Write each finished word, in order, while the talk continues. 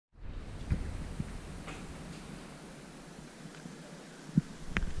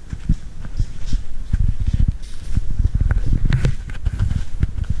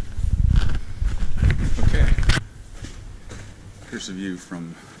here's the view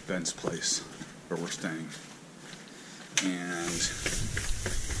from Ben's place where we're staying. And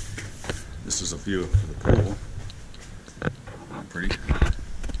this is a view of the pool. Pretty.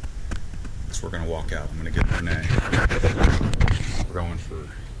 So we're gonna walk out. I'm gonna get Renee. We're going for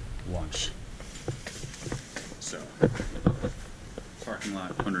lunch. So, parking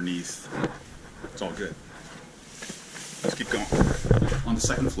lot underneath. It's all good. Let's keep going. On the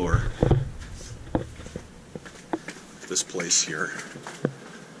second floor, this place here.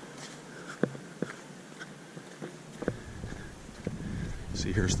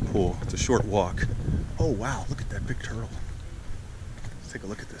 See, here's the pool. It's a short walk. Oh wow, look at that big turtle. Let's take a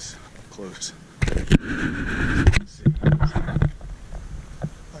look at this up close. Let's see.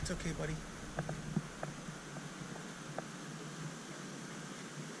 Oh, it's okay, buddy.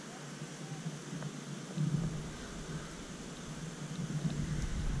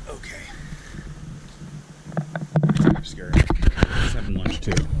 Okay. I'm scared. He's having lunch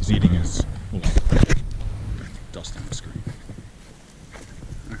too. He's eating his dust on the screen.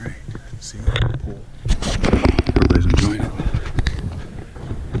 Alright, see the pool. Everybody's enjoying it.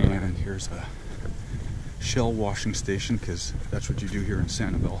 And here's a shell washing station, because that's what you do here in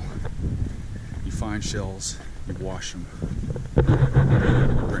Sanibel. You find shells, you wash them,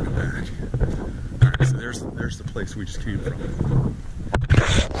 bring them back. Alright, so there's the place we just came from.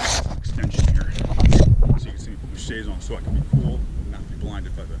 Extension here. So you can see the shades on so I can be cool and not be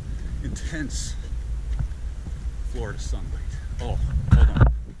blinded by the intense Florida sunlight. Oh, hold on.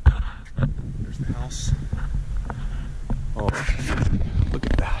 There's the house. Oh, look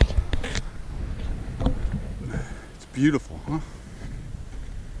at that. It's beautiful, huh?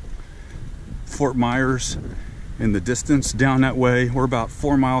 Fort Myers in the distance down that way. We're about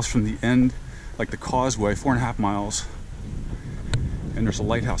 4 miles from the end, like the causeway, 4.5 miles. And there's a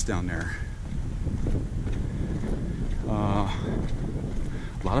lighthouse down there. A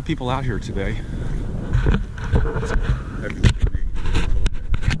lot of people out here today.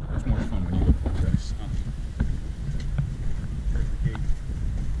 It's more fun when you do this. There's the gate.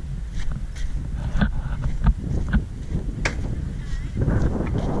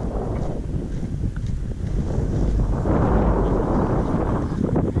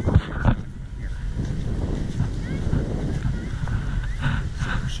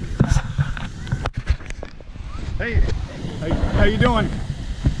 Hey, how you doing?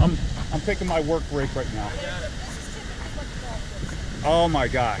 I'm taking my work break right now. Oh my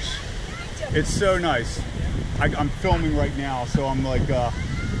gosh, it's so nice. I'm filming right now, so I'm like, but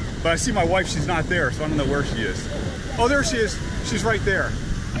I see my wife, she's not there, so I don't know where she is. Oh, there she is. She's right there.